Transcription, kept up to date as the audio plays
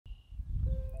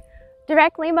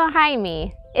Directly behind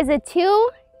me is a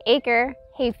 2-acre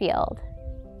hayfield.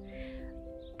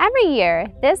 Every year,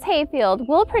 this hayfield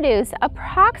will produce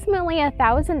approximately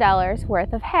 $1,000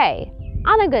 worth of hay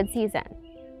on a good season.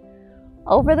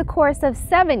 Over the course of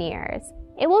 7 years,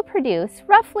 it will produce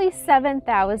roughly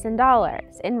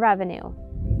 $7,000 in revenue.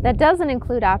 That doesn't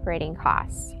include operating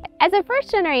costs. As a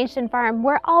first-generation farm,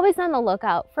 we're always on the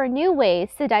lookout for new ways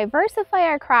to diversify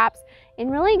our crops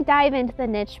and really dive into the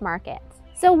niche market.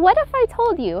 So what if I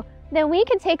told you that we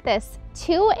could take this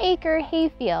 2-acre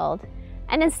hayfield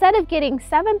and instead of getting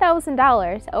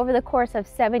 $7,000 over the course of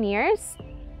 7 years,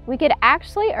 we could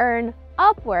actually earn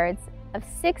upwards of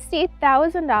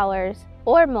 $60,000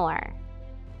 or more.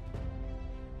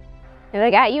 Have I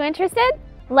got you interested?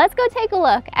 Let's go take a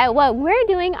look at what we're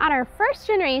doing on our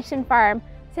first-generation farm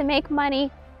to make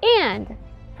money and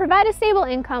provide a stable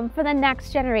income for the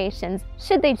next generations,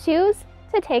 should they choose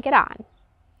to take it on.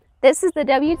 This is the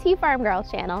WTFarm Girl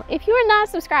channel. If you are not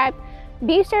subscribed,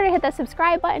 be sure to hit the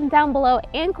subscribe button down below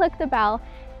and click the bell.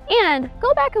 And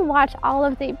go back and watch all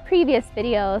of the previous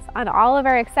videos on all of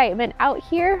our excitement out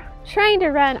here trying to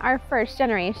run our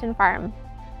first-generation farm.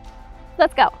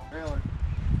 Let's go.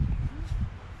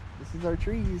 This is our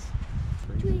trees.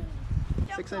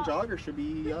 6-inch auger should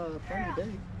be plenty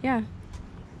big. Yeah.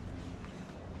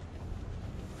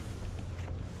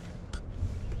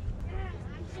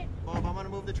 Bob, I'm gonna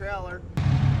move the trailer.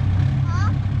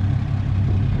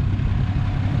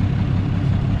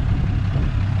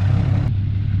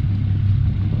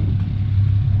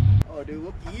 Oh, dude,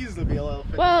 we'll easily be able to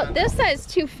fit. Well, this says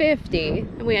 250,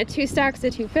 and we had 2 stocks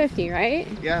of 250, right?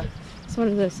 Yeah. So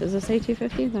what is this? Does it say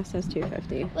 250? That says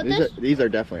 250. These are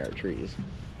definitely our trees.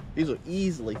 These will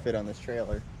easily fit on this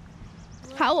trailer.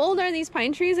 How old are these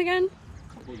pine trees again?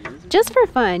 Just for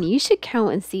fun, you should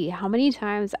count and see how many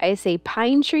times I say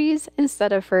pine trees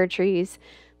instead of fir trees.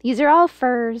 These are all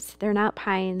firs, they're not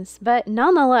pines, but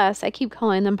nonetheless, I keep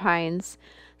calling them pines.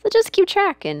 So just keep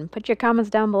track and put your comments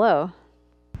down below.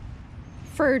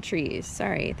 Fir trees,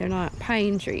 sorry, they're not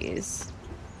pine trees.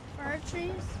 Fir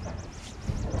trees?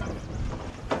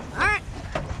 Alright.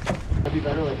 That'd be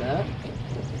better like that.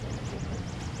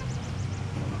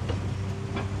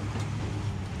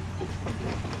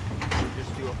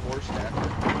 Just do a 4-stack.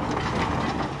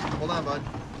 Hold on, bud.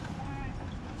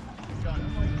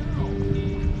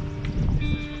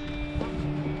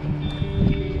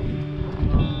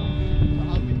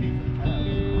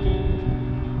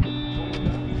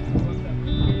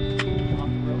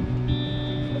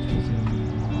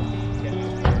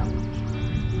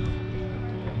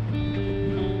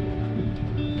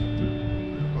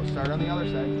 Start on the other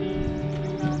side.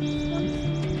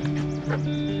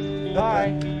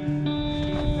 Bye.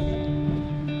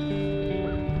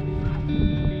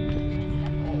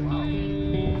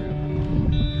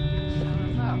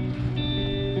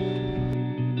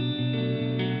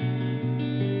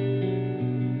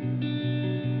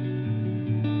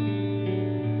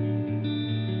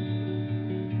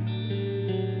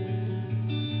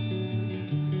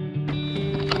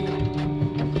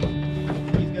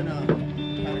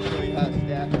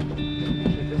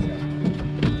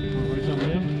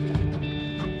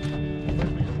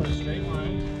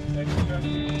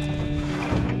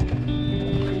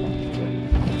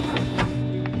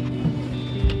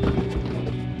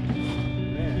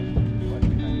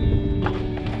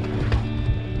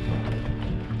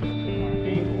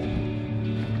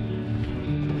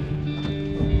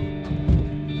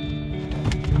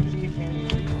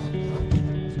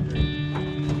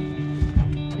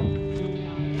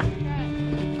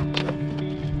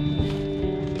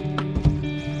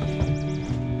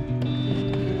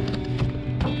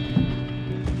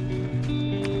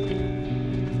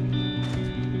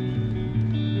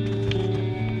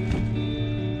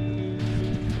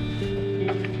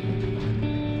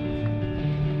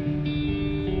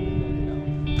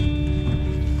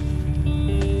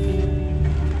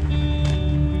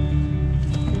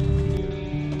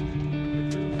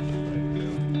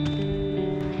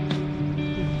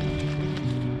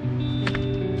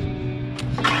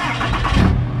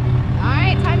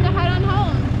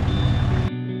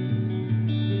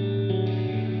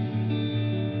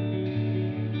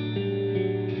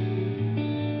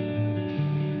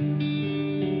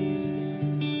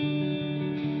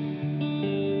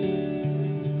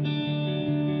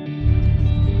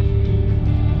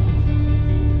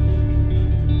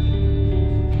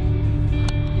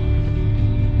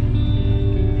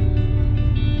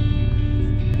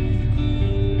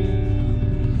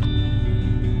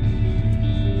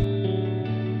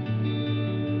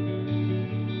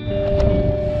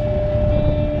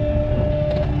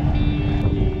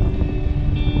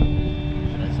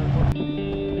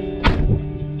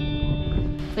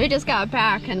 just got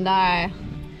back, and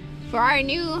for our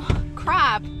new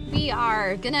crop, we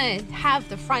are gonna have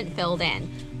the front filled in.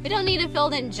 We don't need it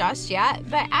filled in just yet,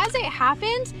 but as it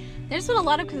happened, there's been a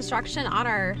lot of construction on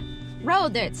our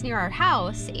road that's near our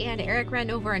house, and Eric ran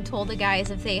over and told the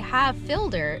guys if they have fill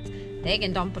dirt, they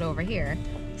can dump it over here.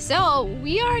 So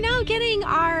we are now getting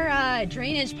our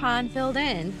drainage pond filled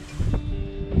in.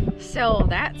 So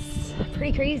that's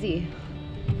pretty crazy,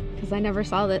 because I never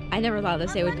thought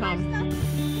this day would come.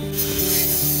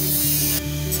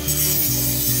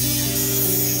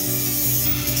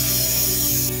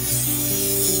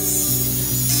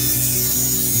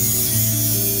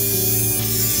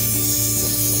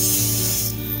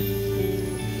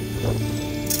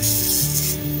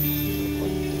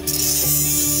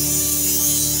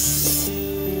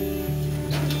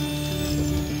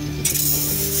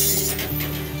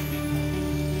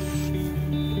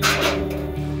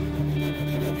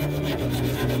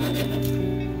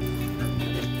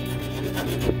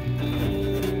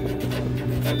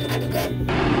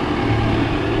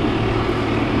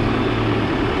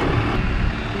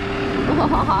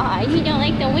 Oh, you don't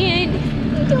like the wind?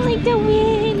 You don't like the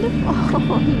wind?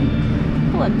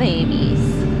 Oh, what babies.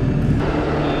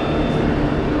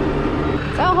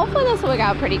 So hopefully this will work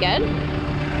out pretty good.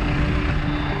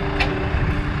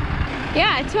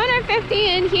 Yeah, 250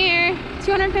 in here,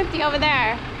 250 over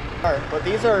there. But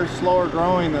these are slower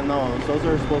growing than those. Those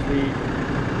are supposed to be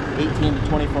 18 to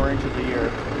 24 inches a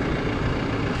year.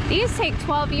 These take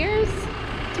 12 years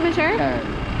to mature? 10.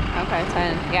 Okay,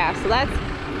 10. Yeah, so that's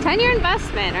 10-year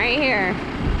investment right here.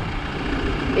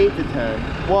 8 to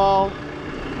 10. Well,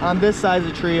 on this size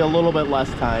of tree, a little bit less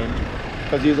time,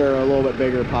 because these are a little bit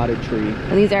bigger potted tree.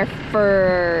 And these are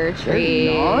fir trees.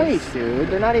 They're nice, dude.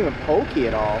 They're not even pokey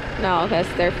at all. No, because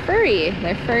they're furry.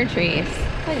 They're fir trees.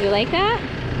 Oh, you like that?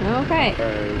 Okay.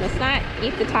 Let's not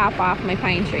eat the top off my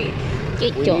pine tree. We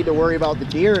need to worry about the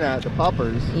deer, not the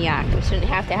puppers. Yeah, we shouldn't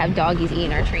have to have doggies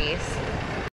eating our trees.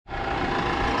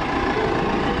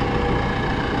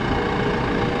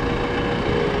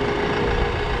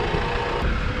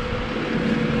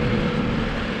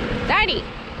 Daddy!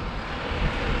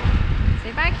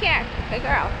 Stay back here. Good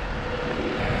girl.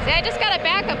 See, I just got a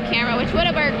backup camera, which would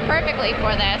have worked perfectly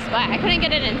for this, but I couldn't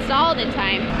get it installed in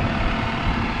time.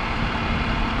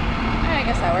 I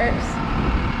guess that works.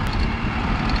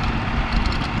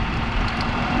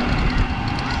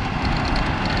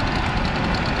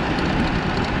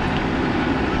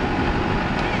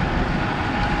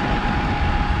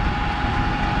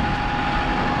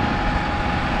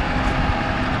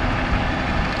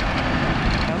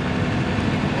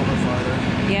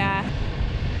 Yeah.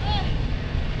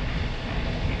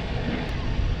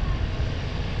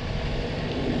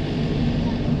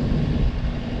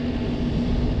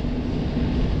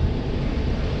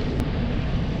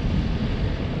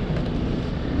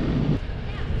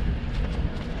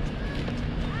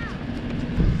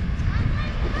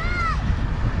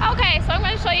 Okay, so I'm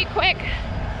going to show you quick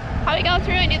how we go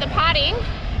through and do the potting.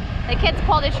 The kids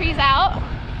pull the trees out.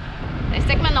 They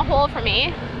stick them in the hole for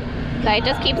me. That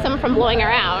just keeps them from blowing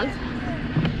around.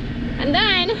 And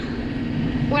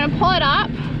then we're gonna pull it up.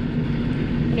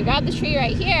 I'm gonna grab the tree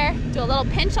right here, do a little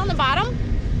pinch on the bottom,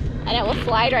 and it will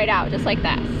slide right out just like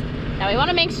this. Now we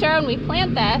wanna make sure when we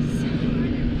plant this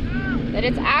that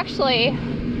it's actually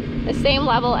the same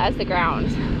level as the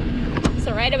ground.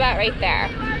 So right about right there.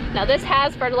 Now this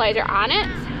has fertilizer on it.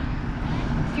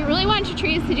 If you really want your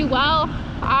trees to do well,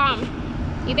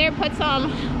 either put some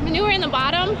manure in the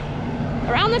bottom,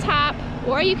 around the top,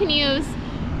 or you can use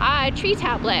tree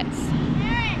tablets.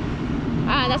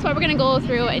 That's what we're gonna go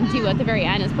through and do at the very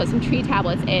end, is put some tree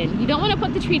tablets in. You don't wanna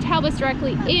put the tree tablets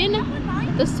directly in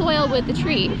the soil with the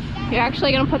tree. You're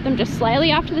actually gonna put them just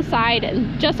slightly off to the side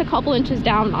and just a couple inches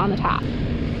down on the top.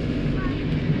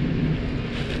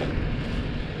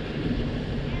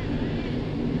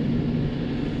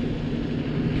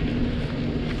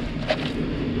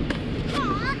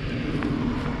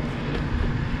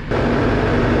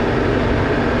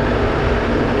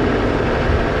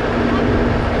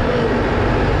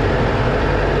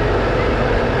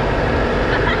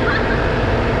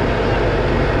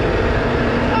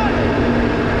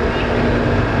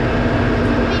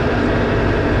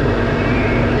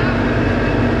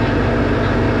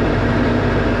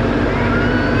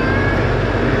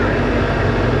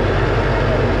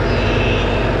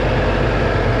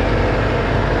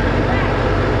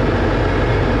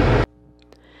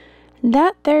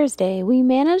 That Thursday, we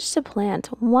managed to plant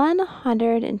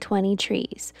 120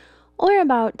 trees, or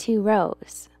about 2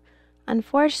 rows.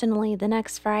 Unfortunately, the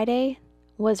next Friday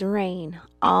was rain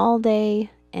all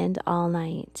day and all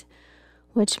night.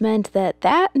 which meant that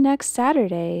that next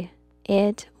Saturday,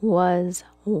 it was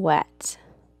wet.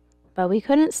 But we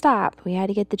couldn't stop. We had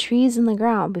to get the trees in the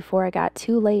ground before it got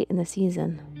too late in the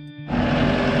season.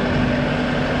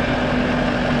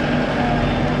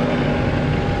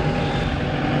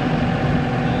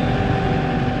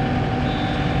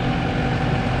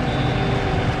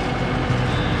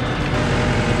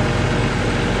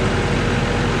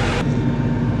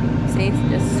 See,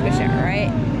 just squish it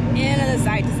right into the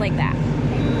side, just like that.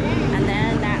 And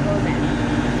then that goes in.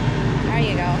 There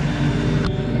you go.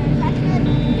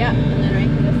 Yep, and then right,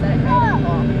 just set it right in the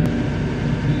hole.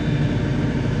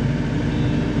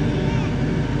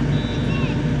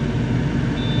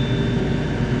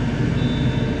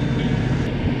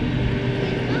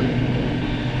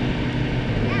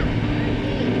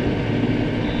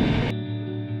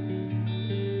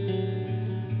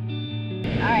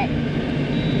 All right.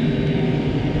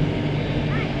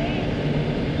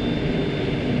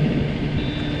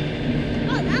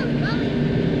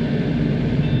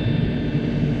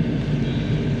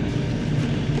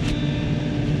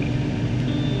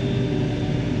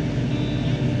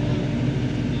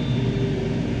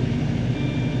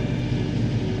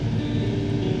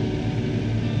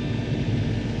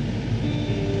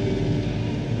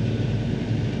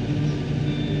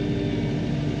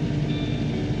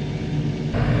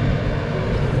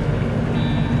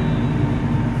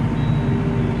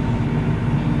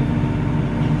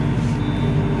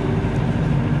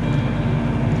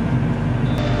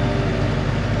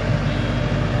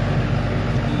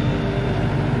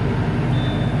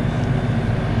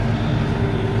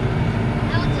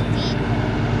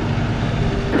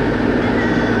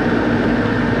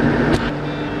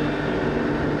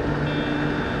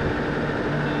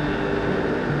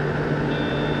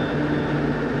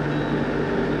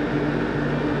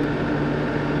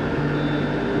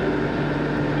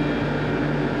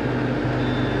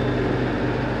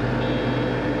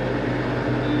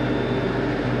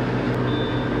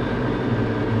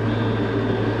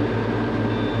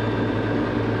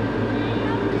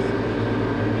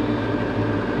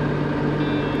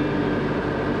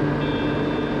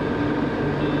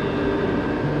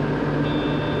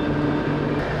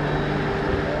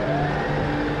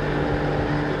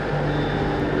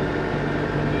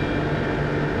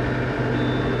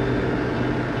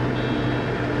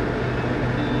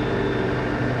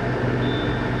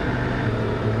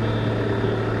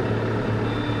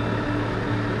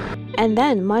 And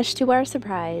then, much to our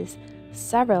surprise,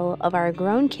 several of our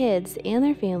grown kids and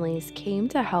their families came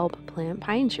to help plant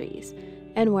pine trees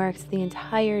and worked the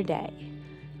entire day.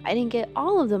 I didn't get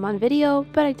all of them on video,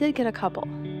 but I did get a couple.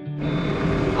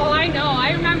 Oh, I know.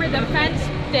 I remember the fence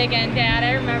digging, Dad.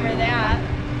 I remember that.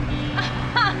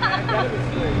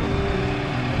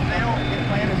 They don't get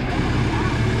planted.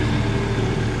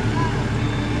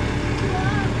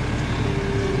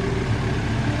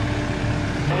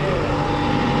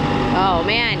 Oh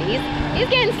man, he's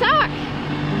getting stuck.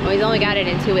 Oh, he's only got it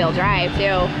in two-wheel drive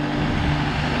too.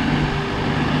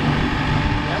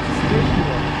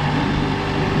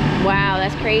 Wow,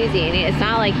 that's crazy. And it's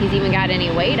not like he's even got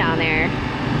any weight on there.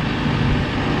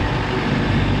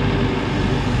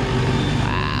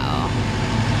 Wow.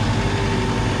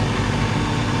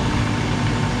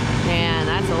 Man,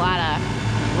 that's a lot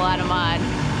of mud.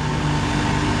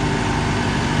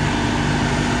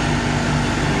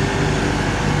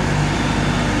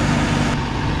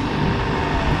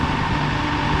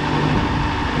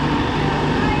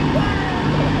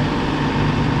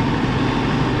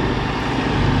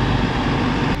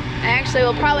 Actually,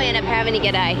 we'll probably end up having to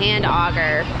get a hand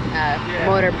auger,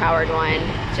 motor-powered one,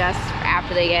 just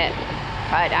after they get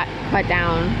cut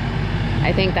down.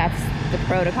 I think that's the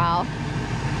protocol.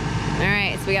 All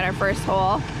right, so we got our first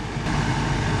hole.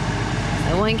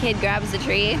 So one kid grabs the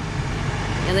tree,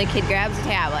 the other kid grabs the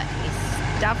tablet. He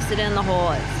stuffs it in the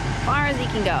hole as far as he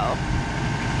can go.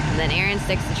 And then Aaron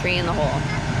sticks the tree in the hole.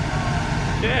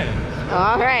 Okay.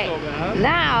 All right,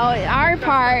 now our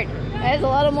part is a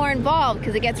little more involved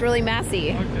because it gets really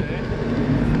messy.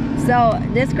 Okay. So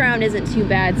this ground isn't too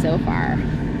bad so far.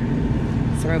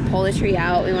 So we're gonna pull the tree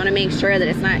out. We want to make sure that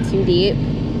it's not too deep.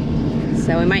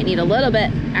 So we might need a little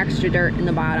bit extra dirt in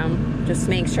the bottom, just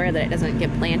to make sure that it doesn't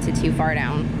get planted too far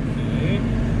down. Okay.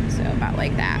 So about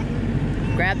like that.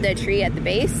 Grab the tree at the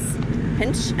base,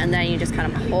 pinch, and then you just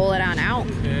kind of pull it on out.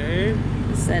 Okay.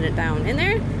 Set it down in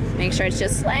there. Make sure it's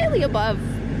just slightly above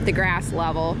the grass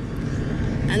level.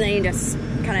 And then you just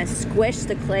kind of squish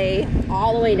the clay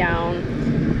all the way down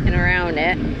and around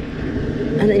it.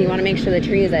 And then you want to make sure the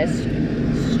tree is as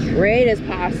straight as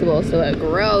possible so it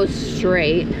grows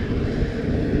straight.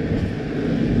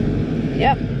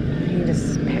 Yep. You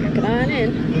just pack it on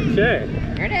in. Okay.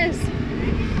 There it is.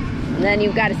 And then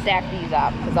you've got to stack these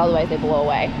up because otherwise they blow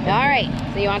away. All right,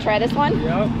 so you want to try this one?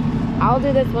 Yep. I'll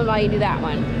do this one while you do that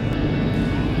one.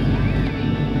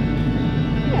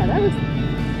 Yeah, that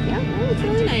looks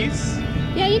really nice.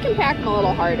 Yeah, you can pack them a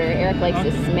little harder. Eric likes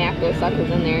to smack those suckers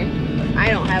in there. I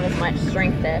don't have as much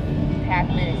strength to pack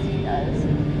them in as he does.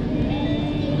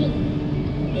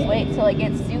 Just wait till it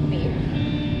gets soupy.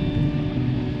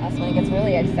 That's when it gets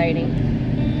really exciting.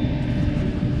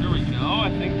 There we go. I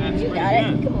think that's You got it.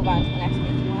 You can move on to the next one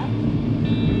if you want.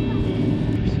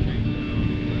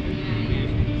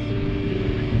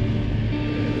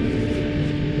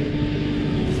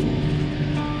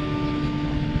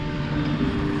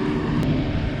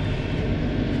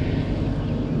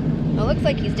 It looks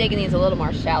like he's digging these a little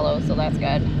more shallow, so that's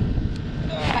good.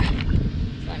 So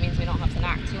that means we don't have to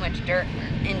knock too much dirt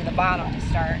into the bottom to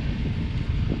start.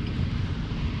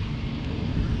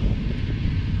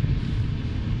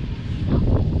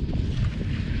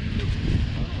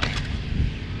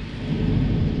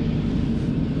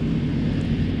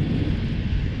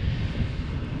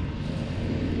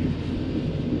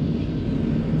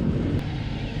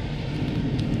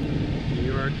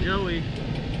 You are Joey.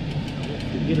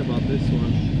 Forget about this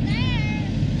one.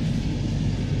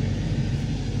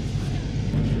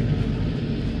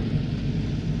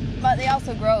 But they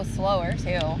also grow slower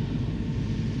too.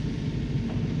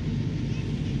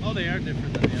 Oh, they are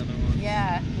different than the other ones.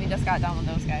 Yeah, we just got done with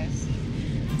those guys.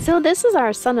 So this is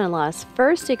our son-in-law's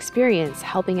first experience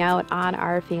helping out on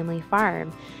our family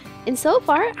farm. And so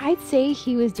far, I'd say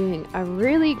he was doing a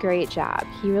really great job.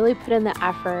 He really put in the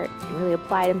effort and really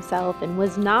applied himself and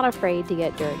was not afraid to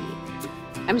get dirty.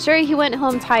 I'm sure he went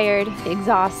home tired,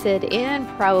 exhausted, and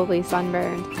probably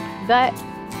sunburned, but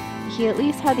he at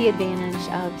least had the advantage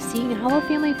of seeing how a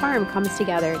family farm comes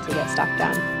together to get stuff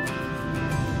done.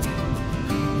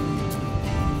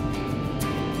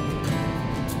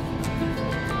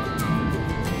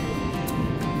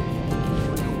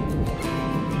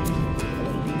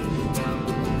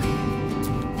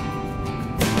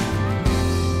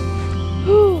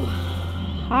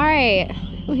 Alright,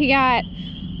 we got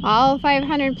all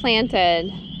 500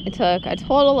 planted. It took a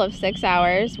total of 6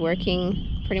 hours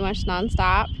working pretty much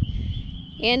non-stop.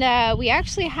 And we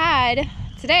actually had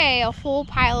today a full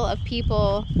pile of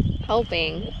people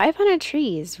helping. 500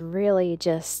 trees really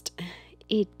just,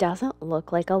 it doesn't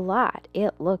look like a lot.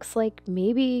 It looks like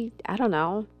maybe, I don't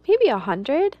know, maybe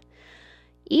 100.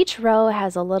 Each row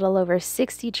has a little over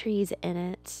 60 trees in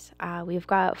it. We've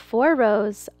got 4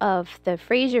 rows of the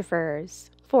Fraser firs,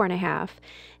 4.5,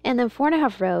 and then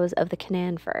 4.5 rows of the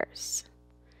Canaan firs.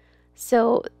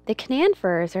 So the Canaan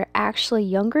firs are actually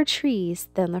younger trees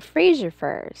than the Fraser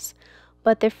firs,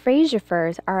 but the Fraser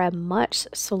firs are a much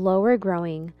slower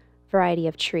growing variety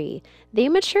of tree. They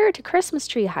mature to Christmas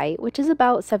tree height, which is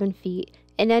about 7 feet,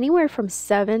 in anywhere from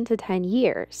 7 to 10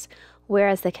 years,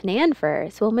 whereas the Canaan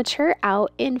firs will mature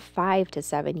out in 5 to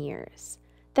 7 years.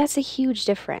 That's a huge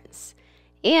difference.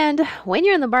 And when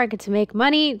you're in the market to make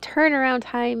money, turnaround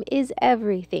time is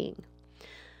everything.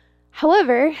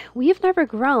 However, we've never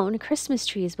grown Christmas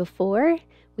trees before.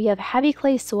 We have heavy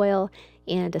clay soil,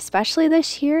 and especially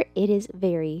this year, it is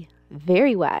very,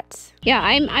 very wet. Yeah,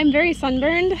 I'm very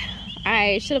sunburned.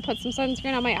 I should have put some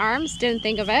sunscreen on my arms, didn't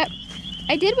think of it.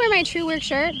 I did wear my True Work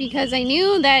shirt because I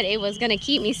knew that it was going to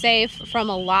keep me safe from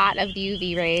a lot of the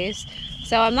UV rays.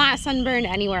 So I'm not sunburned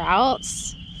anywhere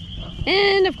else.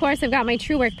 And of course, I've got my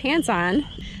True Work pants on.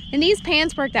 And these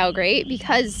pants worked out great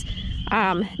because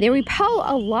they repel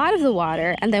a lot of the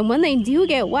water. And then when they do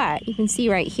get wet, you can see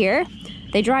right here,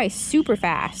 they dry super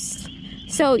fast.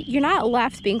 So you're not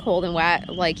left being cold and wet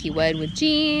like you would with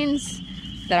jeans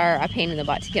that are a pain in the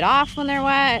butt to get off when they're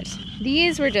wet.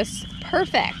 These were just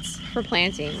perfect for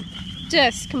planting.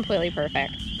 Just completely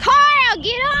perfect. Carl,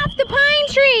 get off the pine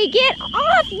tree! Get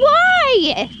off!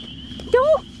 Why?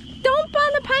 Don't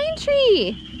on the pine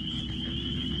tree!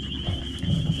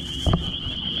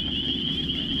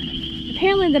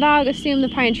 Apparently the dog assumed the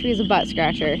pine tree is a butt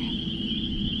scratcher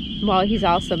while he's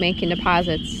also making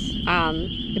deposits on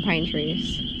the pine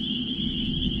trees.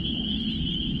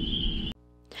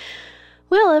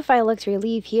 Well, if I looked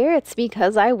relieved here, it's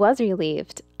because I was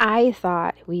relieved. I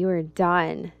thought we were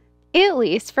done. At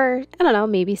least for, I don't know,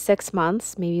 maybe 6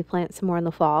 months, maybe plant some more in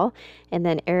the fall. And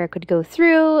then Eric would go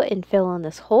through and fill in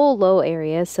this whole low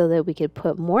area so that we could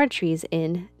put more trees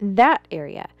in that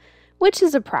area, which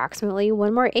is approximately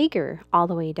 1 more acre all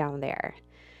the way down there.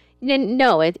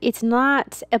 No, it's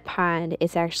not a pond.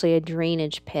 It's actually a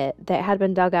drainage pit that had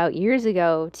been dug out years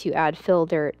ago to add fill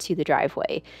dirt to the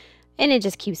driveway. And it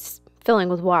just keeps filling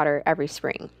with water every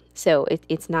spring. So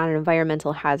it's not an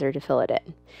environmental hazard to fill it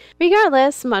in.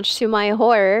 Regardless, much to my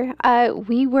horror,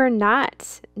 we were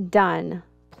not done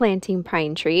planting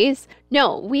pine trees.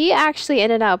 No, we actually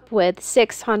ended up with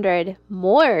 600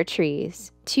 more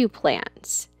trees to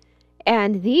plant.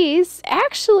 And these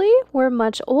actually were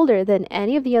much older than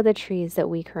any of the other trees that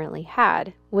we currently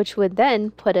had, which would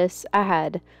then put us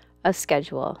ahead of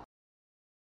schedule.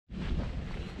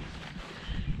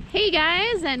 Hey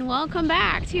guys, and welcome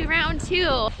back to round 2.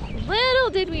 Little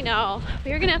did we know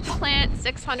we were gonna have to plant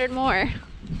 600 more.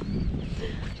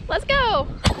 Let's go.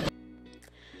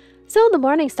 So the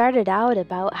morning started out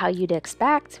about how you'd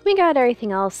expect. We got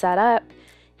everything all set up.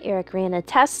 Eric ran a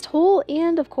test hole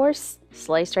and of course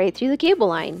sliced right through the cable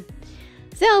line.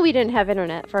 So we didn't have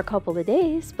internet for a couple of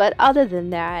days, but other than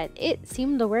that, it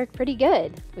seemed to work pretty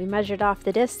good. We measured off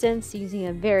the distance using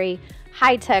a very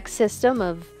high-tech system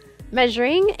of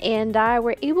measuring, and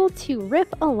we're able to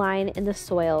rip a line in the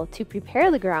soil to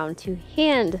prepare the ground to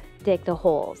hand dig the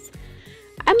holes.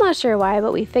 I'm not sure why,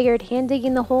 but we figured hand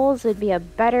digging the holes would be a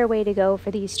better way to go for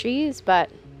these trees, but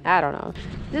I don't know.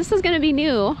 This is gonna be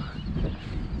new.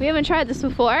 We haven't tried this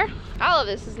before. All of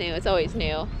this is new, it's always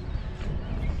new.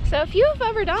 So if you've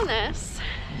ever done this,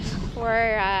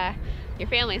 or your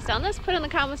family's done this, put in the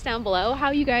comments down below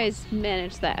how you guys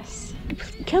manage this.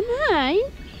 Come on.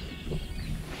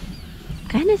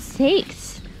 Goodness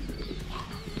sakes.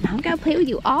 I'm gonna play with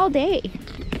you all day.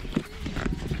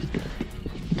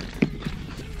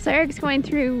 So Eric's going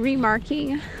through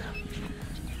remarking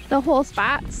the hole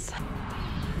spots.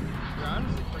 They're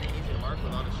honestly pretty easy to mark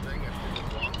without a string if you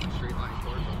just walk in a straight line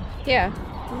towards them. Yeah,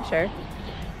 I'm sure.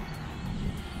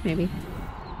 Maybe.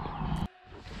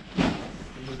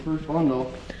 This is the first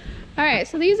bundle. Alright,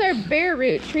 so these are bare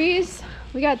root trees.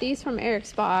 We got these from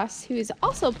Eric's boss, who's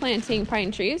also planting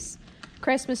pine trees.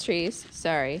 Christmas trees,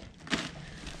 sorry.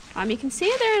 You can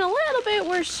see they're in a little bit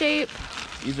worse shape.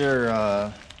 These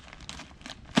are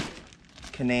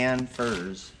Canaan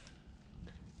firs.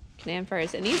 Canaan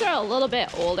firs, and these are a little bit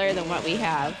older than what we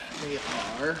have. They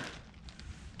are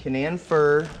Canaan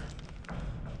fir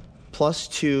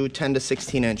 +2, 10 to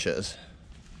 16 inches.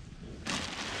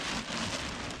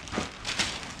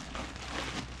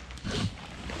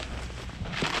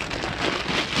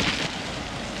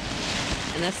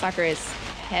 And this sucker is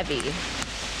heavy.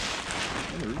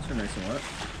 The roots are nice and wet.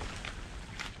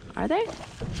 Are they?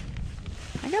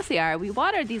 I guess they are. We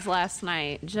watered these last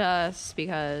night just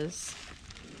because.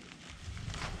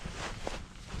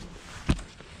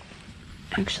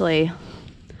 Actually,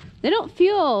 they don't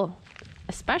feel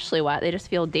especially wet. They just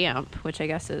feel damp, which I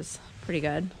guess is pretty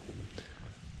good.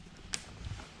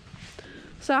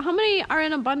 So how many are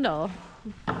in a bundle?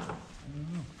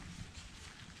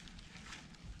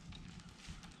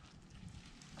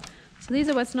 So these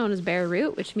are what's known as bare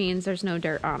root, which means there's no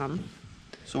dirt on them.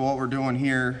 So what we're doing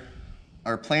here,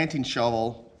 our planting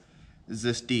shovel is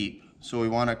this deep. So we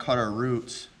want to cut our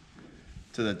roots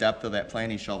to the depth of that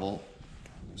planting shovel,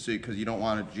 so because you don't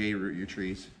want to J-root your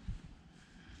trees.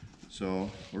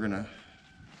 So we're gonna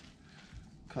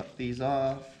cut these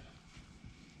off.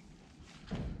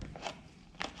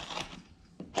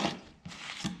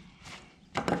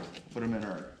 Put them in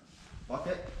our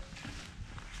bucket.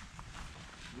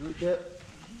 Root dip.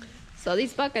 So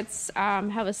these buckets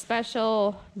have a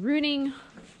special rooting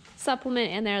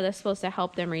supplement in there that's supposed to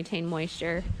help them retain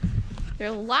moisture. There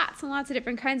are lots and lots of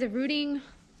different kinds of rooting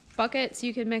buckets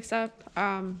you can mix up.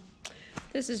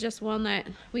 This is just one that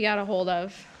we got a hold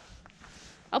of.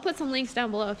 I'll put some links down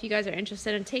below if you guys are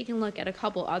interested in taking a look at a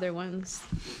couple other ones.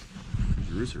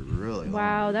 These roots are really long.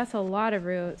 Wow, that's a lot of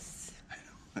roots.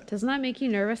 Doesn't that make you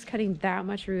nervous cutting that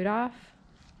much root off?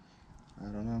 I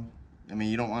don't know. I mean,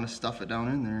 you don't want to stuff it down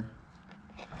in there.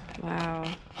 Wow.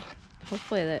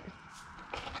 Hopefully that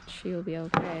she will be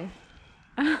okay.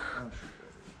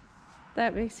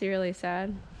 That makes you really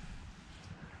sad.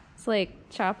 It's like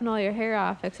chopping all your hair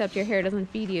off, except your hair doesn't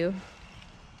feed you.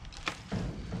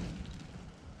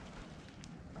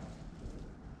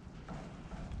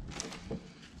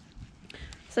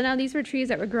 So now these were trees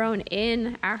that were grown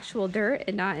in actual dirt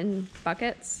and not in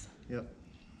buckets? Yep.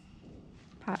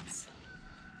 Pots.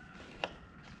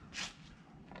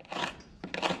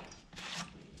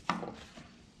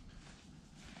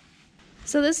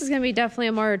 So this is going to be definitely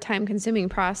a more time-consuming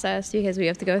process because we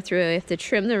have to go through, we have to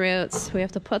trim the roots, we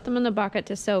have to put them in the bucket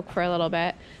to soak for a little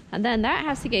bit, and then that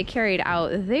has to get carried out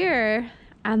there,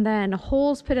 and then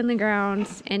holes put in the ground,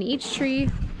 and each tree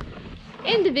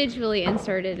individually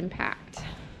inserted and packed.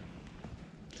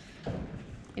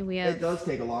 And we have... It does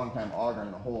take a long time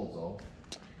augering the holes, though.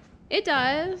 It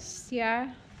does,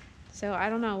 yeah. So I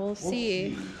don't know, we'll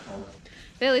see.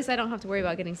 But at least I don't have to worry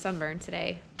about getting sunburned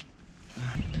today.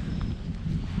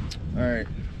 All right,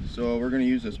 so we're gonna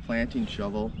use this planting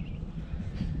shovel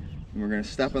and we're gonna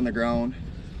step on the ground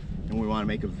and we wanna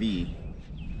make a V.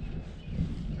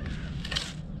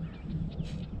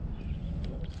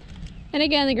 And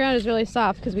again, the ground is really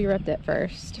soft because we ripped it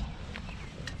first.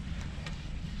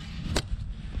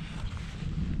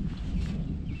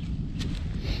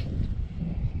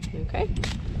 Okay.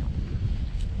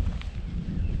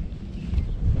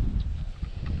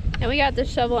 And we got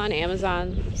this shovel on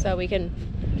Amazon, so we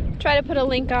can try to put a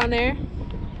link on there.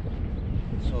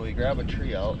 So we grab a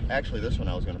tree out. Actually, this one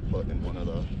I was gonna put in one of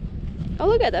the... Oh,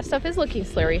 look at that stuff is looking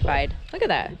slurry-fied. Look at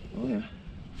that. Oh yeah.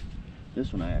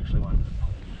 This one I actually wanted to put.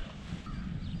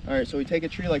 All right, so we take a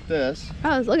tree like this.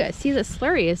 Oh, look at, see the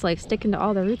slurry is like sticking to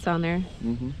all the roots on there.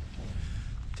 Mm-hmm.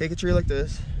 Take a tree like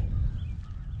this,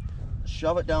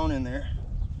 shove it down in there.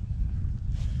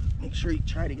 Make sure you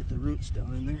try to get the roots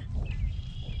down in there.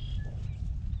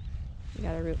 We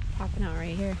got a root popping out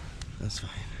right here. That's fine.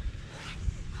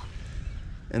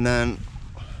 And then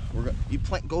you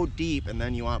go deep, and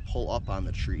then you want to pull up on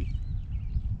the tree,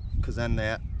 because then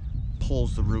that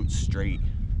pulls the roots straight.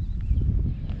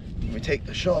 We take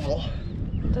the shovel.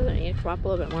 Doesn't it need to come up a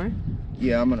little bit more?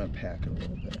 Yeah, I'm gonna pack it a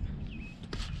little bit.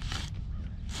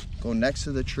 Go next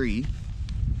to the tree.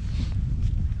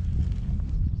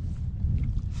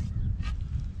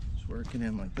 Just working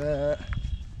in like that.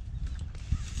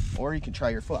 Or you can try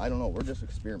your foot. I don't know. We're just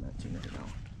experimenting right now.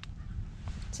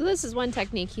 So this is one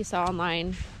technique you saw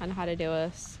online on how to do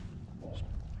this.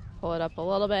 Pull it up a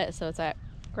little bit so it's at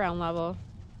ground level.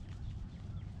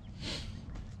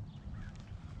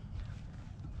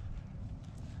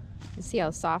 You see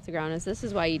how soft the ground is. This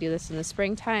is why you do this in the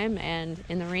springtime and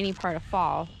in the rainy part of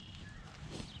fall.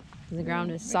 The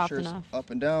ground is soft enough. Up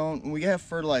and down. When we have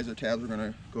fertilizer tabs, we're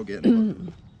gonna go get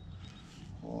them.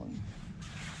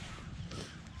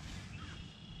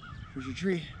 Here's your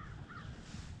tree.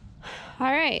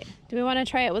 All right. Do we want to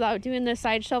try it without doing the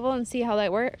side shovel and see how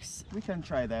that works? We can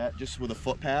try that just with a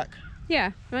foot pack.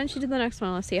 Yeah. Why don't you do the next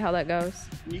one? Let's see how that goes.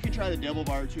 And you can try the double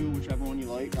bar too, whichever one you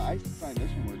like. I find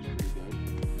this one works pretty good.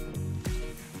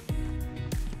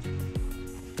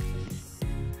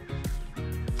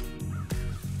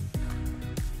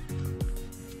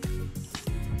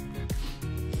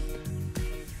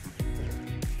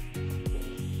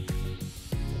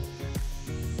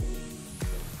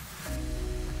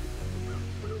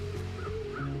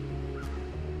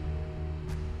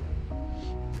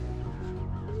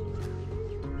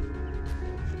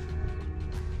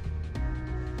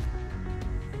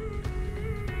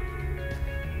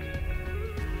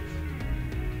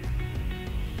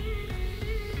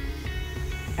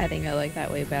 I think I like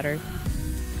that way better.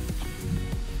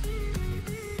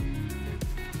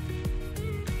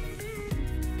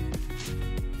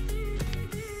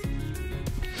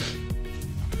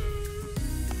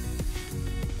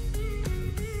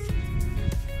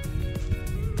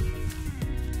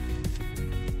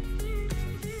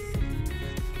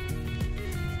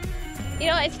 You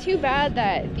know, it's too bad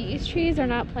that these trees are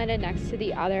not planted next to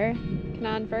the other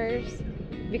conifers,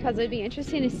 because it'd be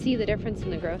interesting to see the difference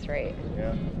in the growth rate.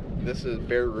 Yeah, this is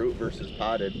bare root versus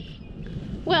potted.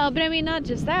 Well, but I mean, not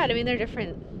just that. I mean, they're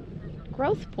different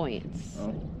growth points.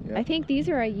 Oh, yeah. I think these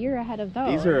are a year ahead of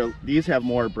those. These have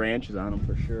more branches on them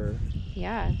for sure.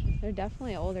 Yeah, they're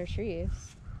definitely older trees.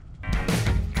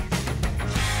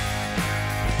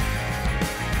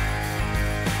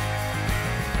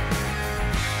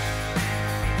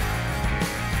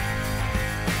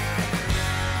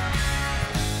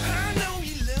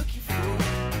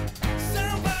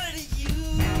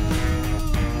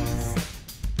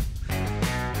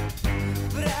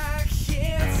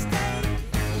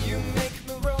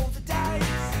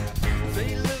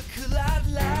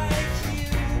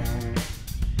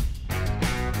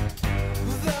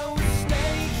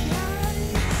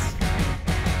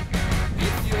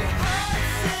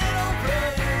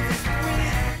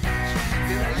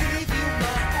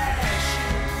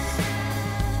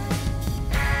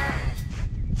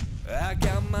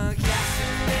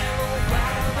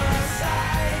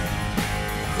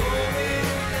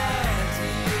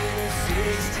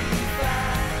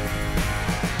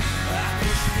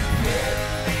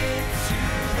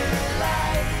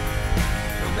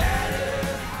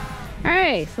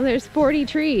 Okay, so there's 40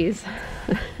 trees.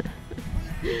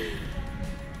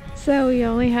 So we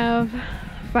only have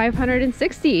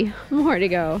 560 more to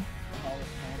go.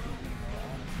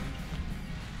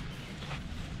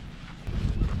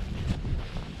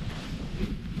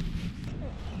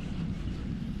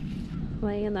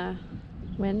 Laying in the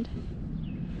wind.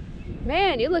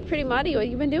 Man, you look pretty muddy. What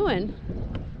you been doing?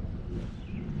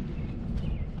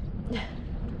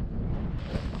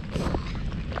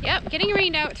 Yep, getting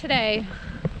rained out today.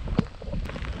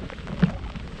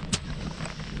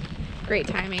 Great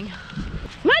timing.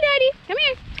 Come on, Daddy, come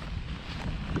here.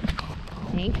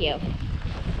 Thank you.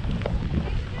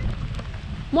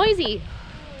 Moisey.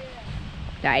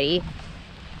 Daddy.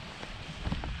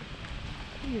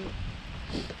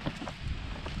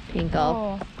 Pinkle.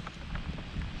 Oh,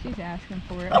 she's asking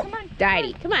for it. Come on.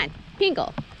 Daddy, come on.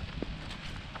 Pinkle.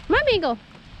 Come on, Pinkle.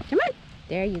 Come on.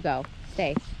 There you go.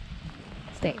 Stay.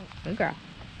 Stay. Good girl.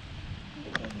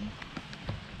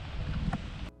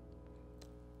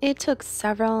 It took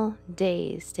several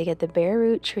days to get the bare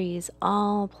root trees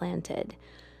all planted,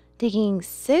 digging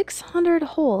 600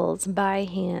 holes by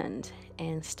hand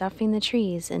and stuffing the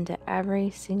trees into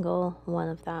every single one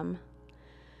of them.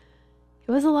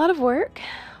 It was a lot of work,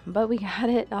 but we got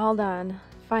it all done,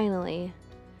 finally.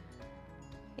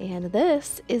 And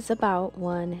this is about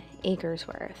 1 acre's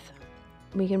worth.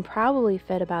 We can probably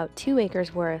fit about 2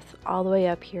 acres worth all the way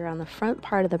up here on the front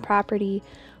part of the property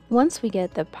once we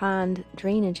get the pond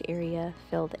drainage area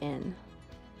filled in.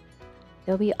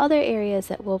 There'll be other areas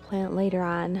that we'll plant later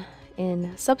on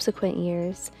in subsequent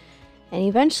years, and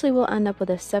eventually we'll end up with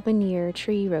a 7-year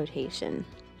tree rotation.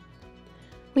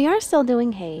 We are still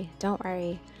doing hay, don't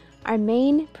worry. Our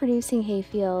main producing hay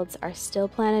fields are still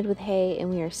planted with hay, and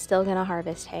we are still going to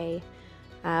harvest hay.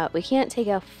 We can't take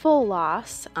a full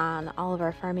loss on all of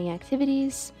our farming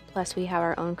activities, plus we have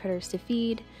our own critters to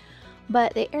feed,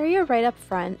 but the area right up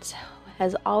front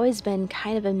has always been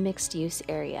kind of a mixed use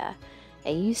area.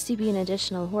 It used to be an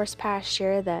additional horse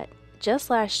pasture that just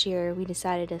last year we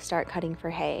decided to start cutting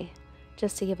for hay,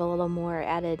 just to give a little more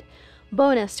added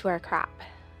bonus to our crop.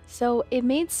 So it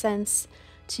made sense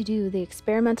to do the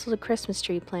experimental Christmas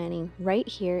tree planting right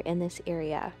here in this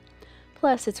area.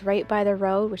 Plus, it's right by the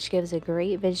road, which gives a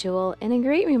great visual and a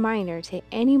great reminder to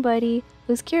anybody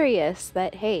who's curious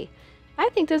that, hey, I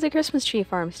think there's a Christmas tree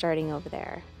farm starting over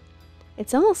there.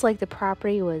 It's almost like the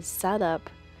property was set up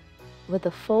with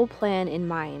the full plan in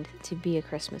mind to be a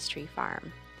Christmas tree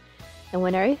farm. And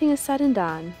when everything is said and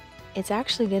done, it's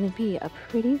actually going to be a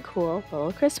pretty cool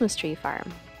little Christmas tree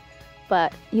farm.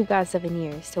 But you've got 7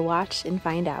 years to watch and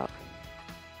find out.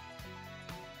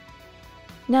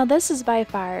 Now this is by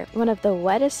far one of the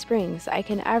wettest springs I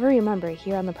can ever remember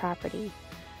here on the property.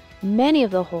 Many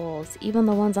of the holes, even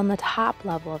the ones on the top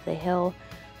level of the hill,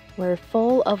 were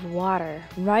full of water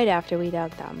right after we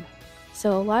dug them.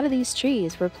 So a lot of these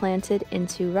trees were planted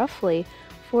into roughly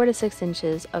 4 to 6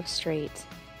 inches of straight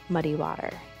muddy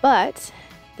water. But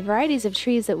the varieties of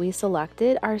trees that we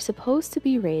selected are supposed to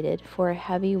be rated for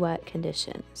heavy wet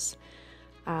conditions.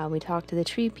 We talked to the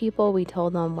tree people, we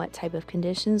told them what type of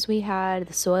conditions we had,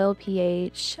 the soil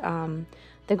pH,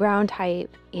 the ground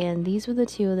type, and these were the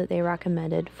 2 that they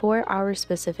recommended for our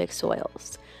specific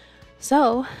soils.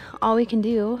 So all we can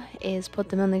do is put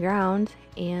them in the ground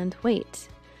and wait.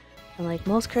 And like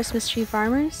most Christmas tree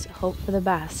farmers, hope for the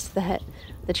best that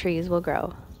the trees will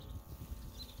grow.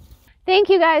 Thank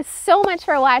you guys so much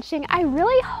for watching. I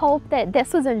really hope that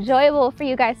this was enjoyable for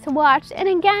you guys to watch. And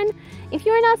again, if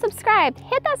you are not subscribed,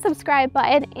 hit that subscribe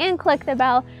button and click the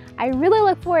bell. I really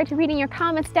look forward to reading your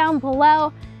comments down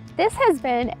below. This has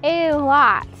been a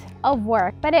lot of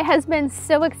work, but it has been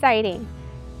so exciting.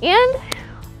 And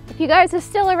if you guys are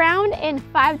still around in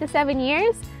 5 to 7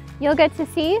 years, you'll get to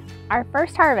see our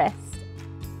first harvest.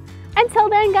 Until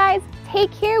then, guys,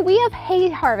 take care. We have hay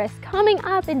harvest coming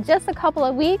up in just a couple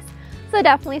of weeks, so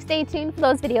definitely stay tuned for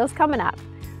those videos coming up.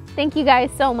 Thank you guys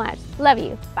so much. Love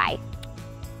you. Bye.